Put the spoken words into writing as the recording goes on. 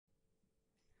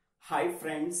Hi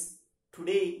friends,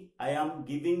 today I am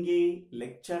giving a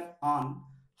lecture on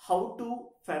how to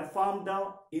perform the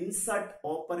insert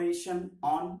operation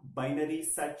on binary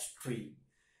search tree.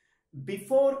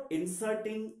 Before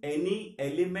inserting any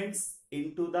elements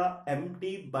into the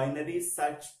empty binary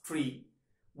search tree,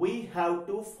 we have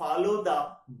to follow the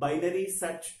binary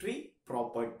search tree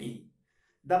property.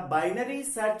 The binary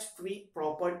search tree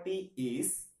property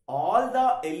is all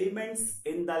the elements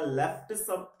in the left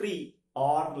subtree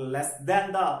are less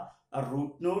than the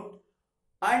root node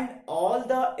and all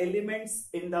the elements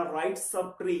in the right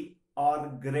subtree are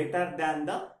greater than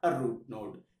the root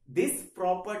node. This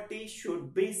property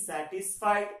should be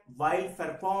satisfied while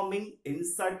performing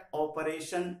insert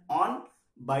operation on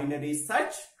binary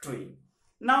search tree.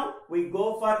 Now we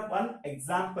go for one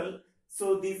example.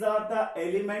 So these are the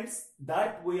elements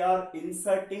that we are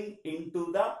inserting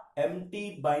into the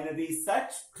empty binary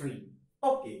search tree.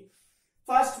 Okay.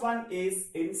 First one is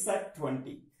insert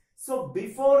 20. So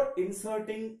before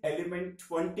inserting element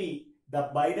 20, the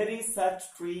binary search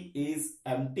tree is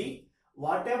empty.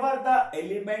 Whatever the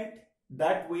element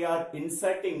that we are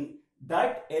inserting,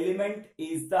 that element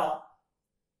is the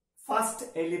first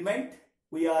element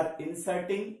we are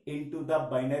inserting into the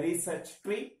binary search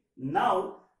tree.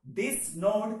 Now this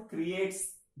node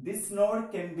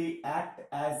can be act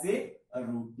as a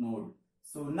root node.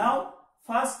 So now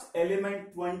first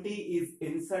element 20 is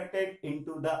inserted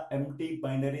into the empty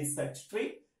binary search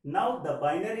tree. Now the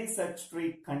binary search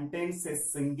tree contains a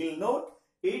single node.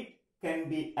 It can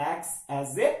be acts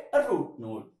as a root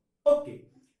node. Okay.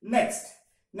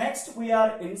 Next we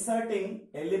are inserting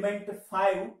element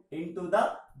 5 into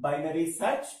the binary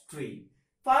search tree.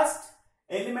 First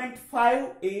element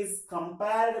 5 is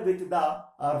compared with the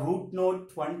root node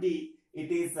 20.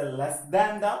 It is less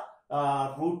than the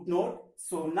root node.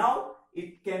 So now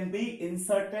it can be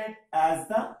inserted as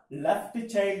the left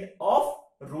child of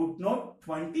root node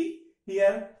 20.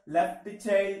 Here left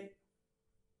child,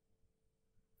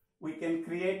 we can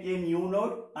create a new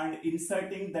node and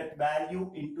inserting that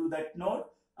value into that node,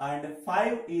 and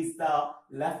 5 is the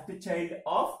left child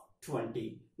of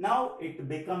 20. Now it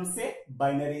becomes a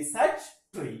binary search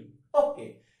tree.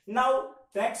 Okay. Now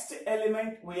next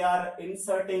element we are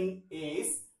inserting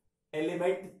is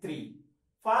element 3.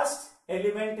 First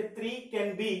element 3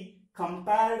 can be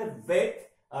compared with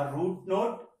a root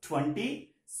node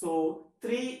 20. So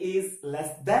 3 is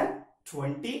less than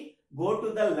 20. Go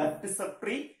to the left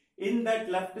subtree. In that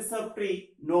left subtree,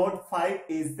 node 5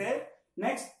 is there.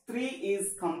 Next 3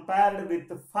 is compared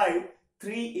with 5.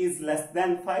 3 is less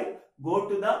than 5. Go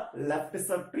to the left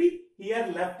subtree.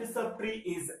 Here left subtree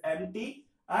is empty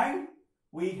and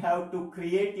we have to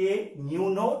create a new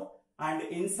node and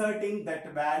inserting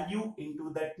that value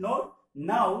into that node.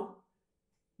 Now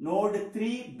node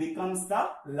 3 becomes the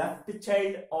left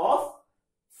child of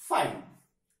 5.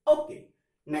 Okay.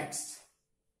 Next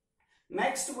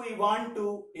we want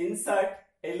to insert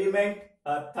element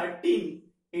 13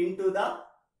 into the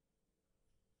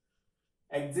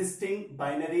existing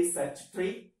binary search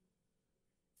tree.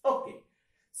 Okay.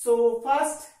 So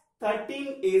first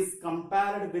 13 is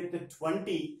compared with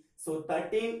 20. So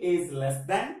 13 is less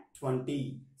than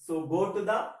 20. So go to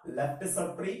the left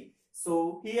subtree.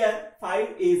 So here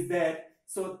 5 is there.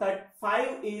 So that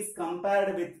 5 is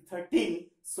compared with 13.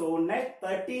 So net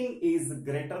 13 is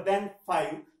greater than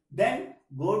 5. Then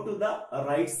go to the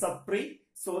right subtree.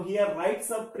 So here right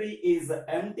subtree is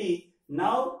empty.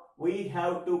 Now we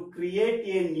have to create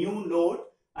a new node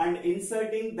and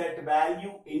inserting that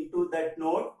value into that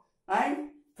node,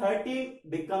 and 13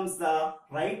 becomes the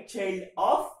right child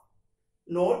of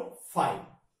node 5.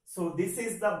 So this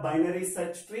is the binary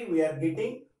search tree we are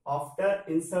getting after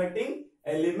inserting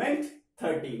element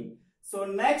 13. So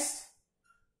next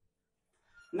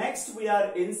we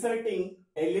are inserting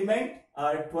element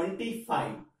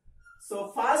 25.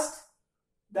 So first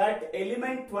that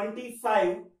element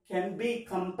 25 can be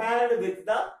compared with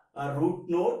the root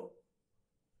node.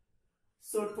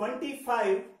 So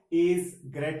 25 is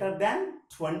greater than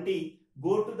 20.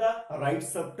 Go to the right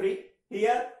subtree.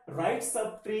 Here right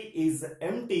subtree is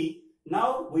empty.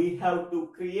 Now we have to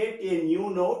create a new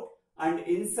node and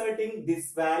inserting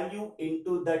this value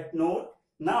into that node.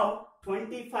 Now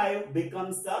 25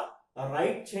 becomes the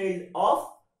right child of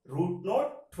root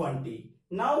node 20.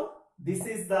 Now this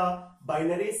is the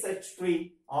binary search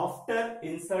tree after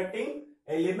inserting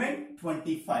element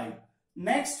 25.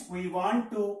 Next we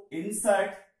want to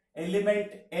insert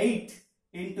element 8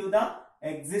 into the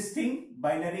existing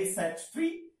binary search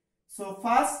tree. So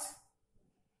first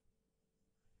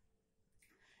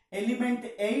element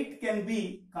 8 can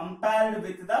be compared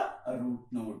with the root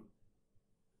node.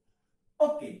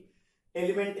 Okay.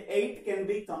 element 8 can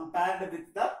be compared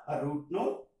with the root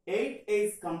node. 8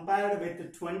 is compared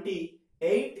with 20.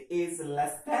 8 is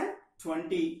less than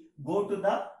 20. Go to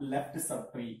the left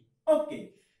subtree.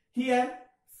 Okay. Here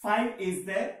 5 is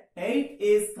there. 8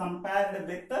 is compared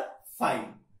with the 5.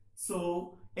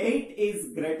 So 8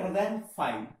 is greater than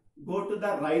 5. Go to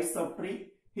the right subtree.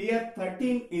 Here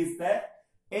 13 is there.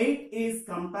 8 is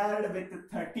compared with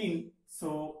 13.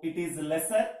 So it is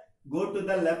lesser. Go to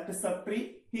the left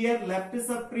subtree. Here left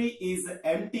subtree is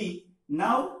empty.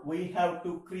 Now we have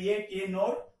to create a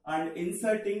node and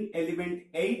inserting element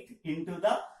 8 into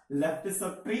the left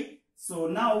subtree. So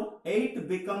now 8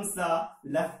 becomes the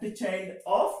left child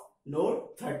of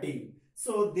node 13.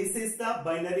 So this is the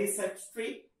binary search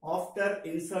tree after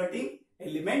inserting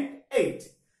element 8.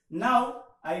 Now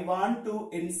I want to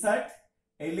insert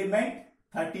element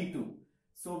 32.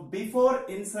 So before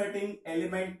inserting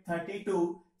element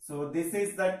 32, so this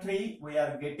is the tree we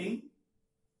are getting.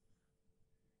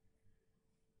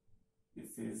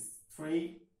 This is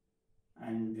 3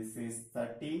 and this is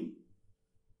 13.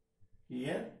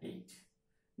 Here 8.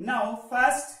 Now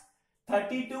first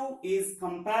 32 is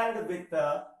compared with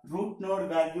the root node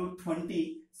value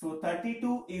 20. So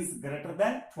 32 is greater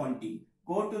than 20.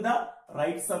 Go to the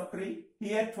right subtree.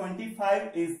 Here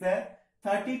 25 is there.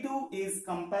 32 is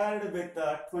compared with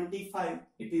 25.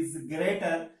 It is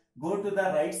greater. Go to the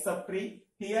right subtree.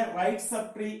 Here right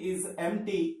subtree is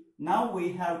empty. Now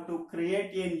we have to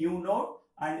create a new node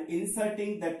and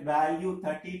inserting that value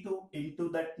 32 into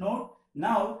that node.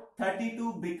 Now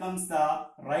 32 becomes the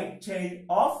right child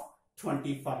of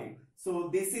 25. So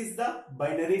this is the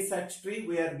binary search tree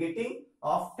we are getting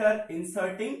after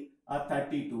inserting a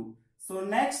 32. So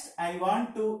next I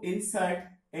want to insert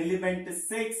element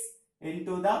 6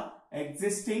 into the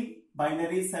existing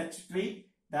binary search tree.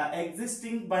 The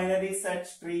existing binary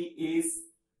search tree is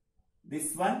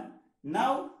this one.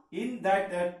 Now in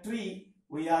that tree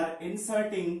we are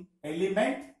inserting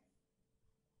element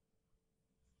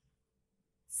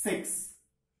 6.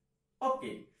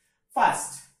 Okay.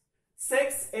 First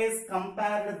 6 is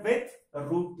compared with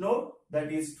root node,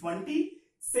 that is 20.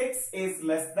 6 is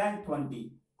less than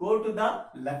 20. Go to the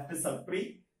left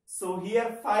subtree. So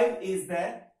here 5 is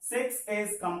there. 6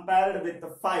 is compared with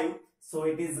 5. So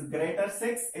it is greater.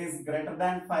 6 is greater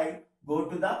than 5. Go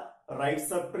to the right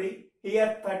subtree.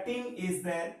 Here 13 is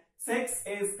there. 6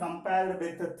 is compared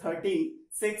with 13.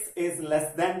 6 is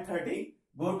less than 13.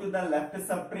 Go to the left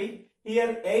subtree.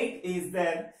 Here 8 is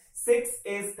there. 6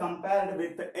 is compared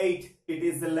with 8. It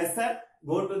is lesser.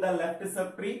 Go to the left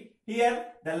subtree. Here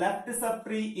the left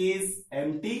subtree is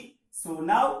empty. So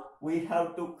now we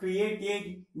have to create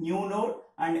a new node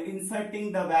and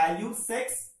inserting the value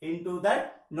 6 into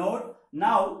that node.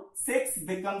 Now 6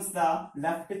 becomes the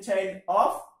left child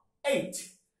of 8.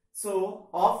 So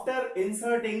after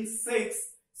inserting 6,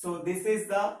 so this is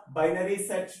the binary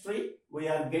search tree we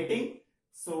are getting.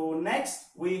 So next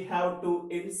we have to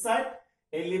insert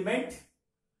element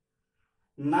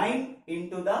 9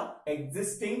 into the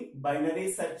existing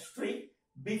binary search tree.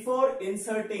 Before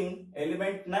inserting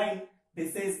element 9,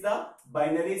 this is the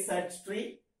binary search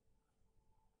tree.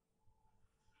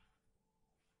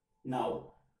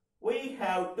 Now we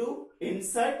have to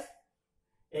insert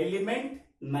element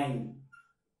 9.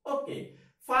 Okay,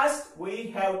 first we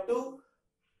have to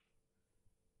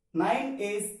 9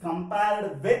 is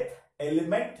compared with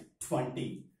element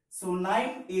 20. So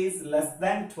 9 is less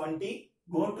than 20.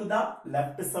 Go to the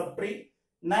left subtree.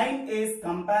 9 is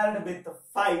compared with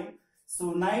 5.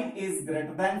 So 9 is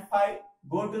greater than 5.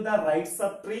 Go to the right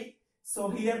subtree. So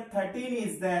here 13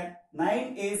 is there.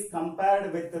 9 is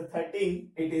compared with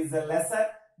 13. It is a lesser.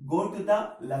 Go to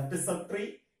the left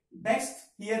subtree. Next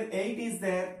here 8 is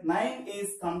there. 9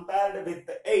 is compared with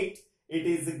 8. It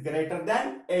is greater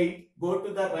than 8. Go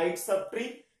to the right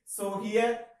subtree. So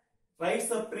here right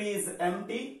subtree is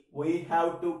empty. We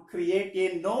have to create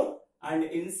a node and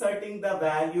inserting the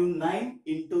value 9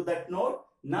 into that node.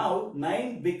 Now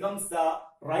 9 becomes the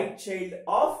right child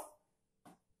of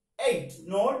 8,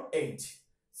 node 8.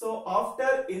 So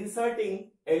after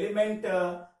inserting element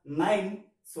 9,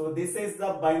 so this is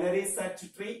the binary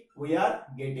search tree we are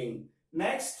getting.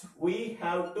 Next we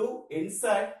have to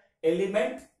insert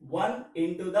element 1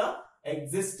 into the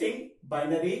existing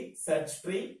binary search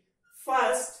tree.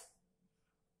 First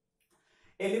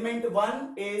element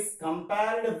 1 is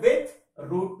compared with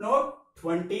root node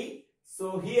 20.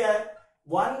 So here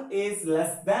 1 is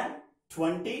less than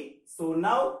 20. So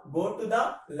now go to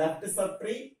the left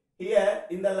subtree. Here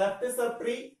in the left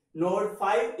subtree node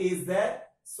 5 is there.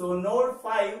 So node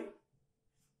 5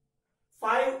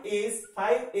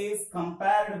 is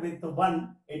compared with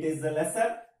 1. It is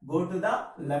lesser. go to the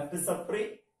left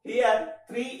subtree. Here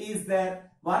 3 is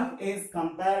there, 1 is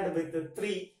compared with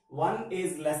 3, 1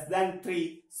 is less than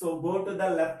 3, so go to the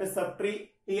left subtree.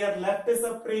 Here left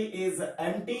subtree is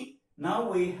empty.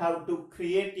 Now we have to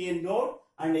create a node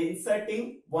and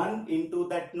inserting 1 into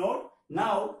that node.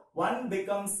 Now 1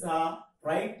 becomes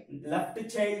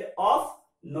left child of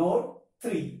node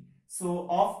 3. So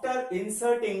after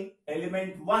inserting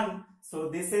element 1, so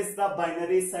this is the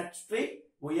binary search tree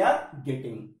we are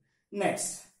getting.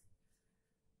 Next.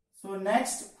 So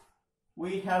next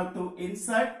we have to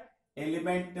insert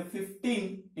element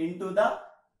 15 into the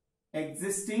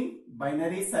existing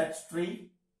binary search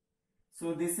tree.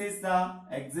 So this is the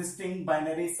existing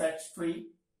binary search tree.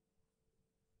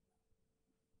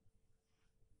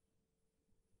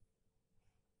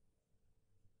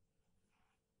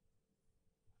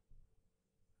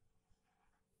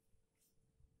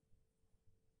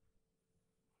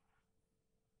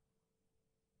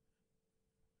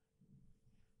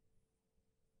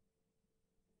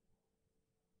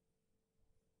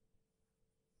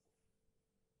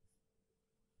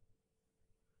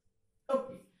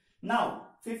 Okay. Now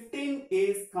 15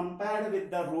 is compared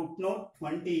with the root node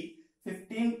 20.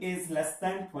 15 is less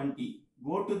than 20.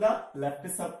 Go to the left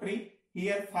subtree.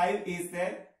 Here 5 is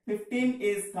there. 15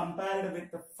 is compared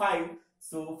with 5.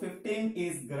 So 15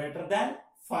 is greater than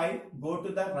 5. Go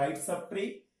to the right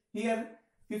subtree. Here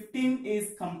 15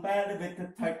 is compared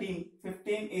with 13.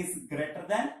 15 is greater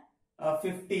than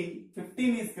 15.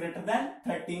 15 is greater than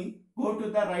 13. Go to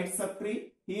the right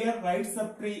subtree. Here right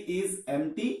subtree is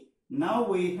empty. Now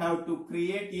we have to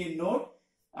create a node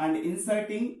and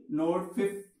inserting node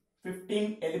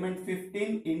 15, element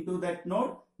 15 into that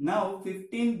node. Now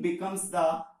 15 becomes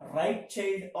the right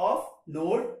child of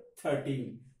node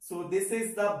 13. So this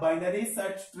is the binary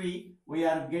search tree we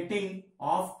are getting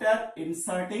after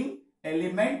inserting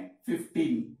element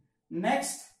 15.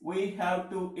 Next we have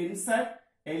to insert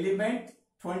element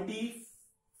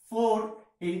 24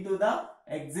 into the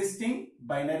existing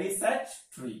binary search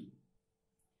tree.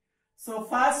 So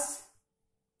first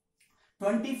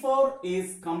 24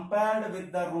 is compared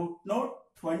with the root node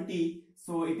 20,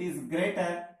 so it is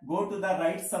greater. Go to the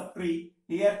right subtree.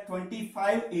 Here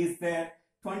 25 is there.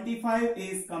 25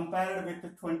 is compared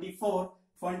with 24.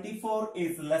 24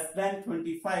 is less than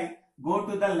 25. Go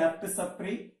to the left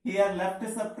subtree. Here left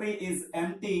subtree is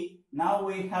empty. Now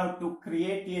we have to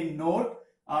create a node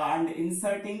and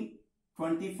inserting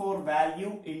 24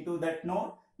 value into that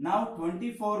node. Now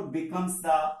 24 becomes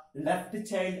the left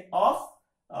child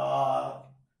of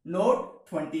node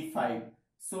 25.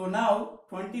 So now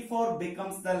 24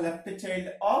 becomes the left child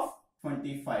of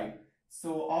 25.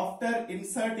 So after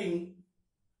inserting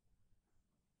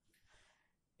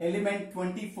element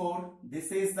 24,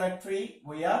 this is the tree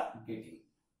we are getting.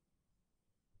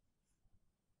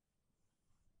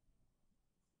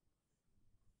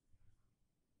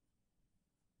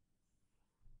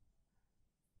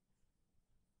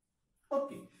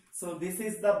 Okay, so this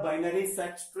is the binary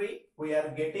search tree we are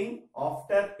getting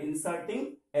after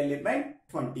inserting element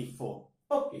 24.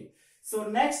 Okay, so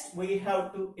next we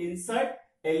have to insert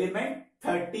element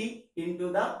 30 into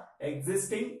the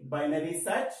existing binary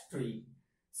search tree.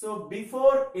 So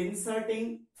before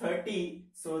inserting 30,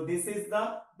 so this is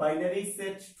the binary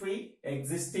search tree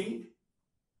existing.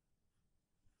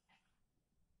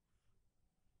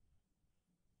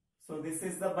 So this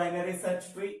is the binary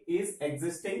search tree is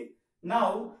existing.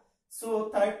 Now, so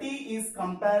 30 is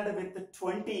compared with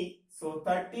 20. So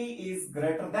 30 is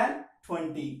greater than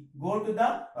 20. Go to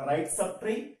the right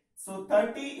subtree. So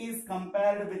 30 is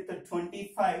compared with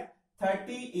 25.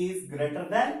 30 is greater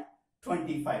than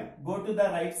 25. Go to the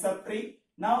right subtree.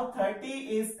 Now 30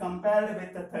 is compared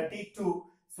with 32.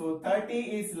 So 30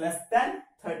 is less than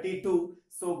 32.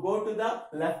 So go to the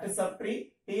left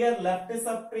subtree. Here left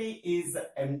subtree is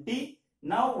empty.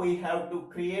 Now we have to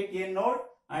create a node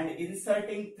and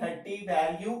inserting 30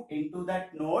 value into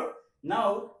that node.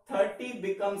 Now 30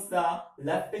 becomes the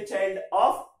left child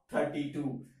of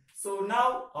 32. So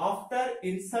now after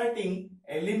inserting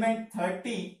element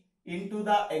 30 into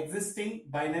the existing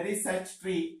binary search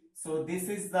tree, so this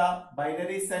is the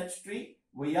binary search tree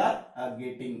we are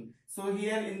getting. So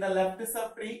here in the left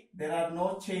subtree there are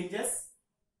no changes.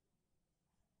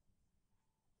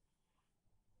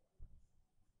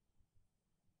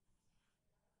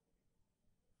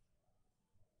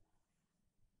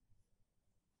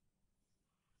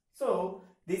 So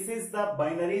this is the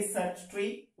binary search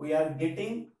tree we are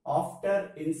getting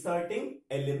after inserting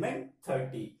element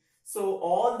 30. So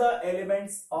all the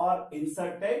elements are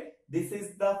inserted. This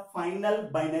is the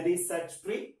final binary search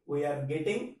tree we are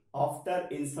getting after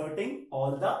inserting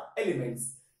all the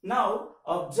elements. Now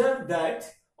observe that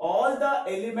all the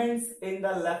elements in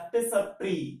the left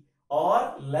subtree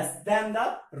are less than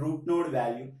the root node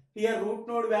value. Here root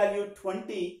node value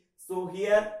 20. So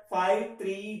here 5,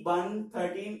 3, 1,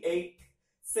 13, 8,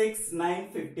 6, 9,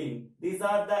 15. These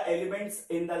are the elements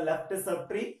in the left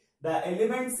subtree. The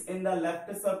elements in the left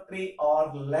subtree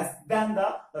are less than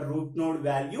the root node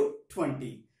value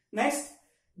 20. Next,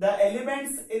 the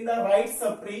elements in the right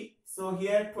subtree. So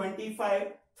here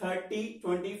 25, 30,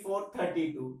 24,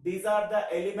 32. These are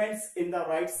the elements in the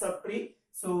right subtree.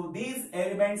 So these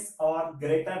elements are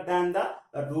greater than the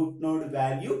root node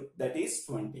value, that is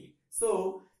 20.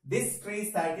 So this tree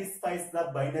satisfies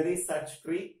the binary search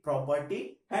tree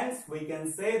property. Hence we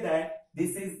can say that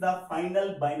this is the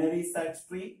final binary search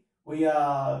tree we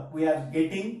are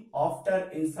getting after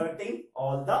inserting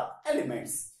all the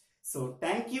elements. So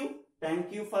thank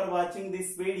you for watching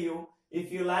this video.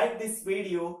 If you like this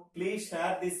video, please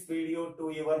share this video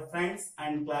to your friends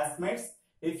and classmates.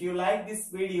 If you like this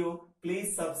video,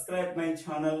 please subscribe my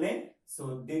channel name.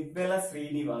 So Divvela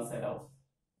Srinivasa Rao.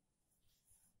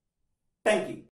 Thank you.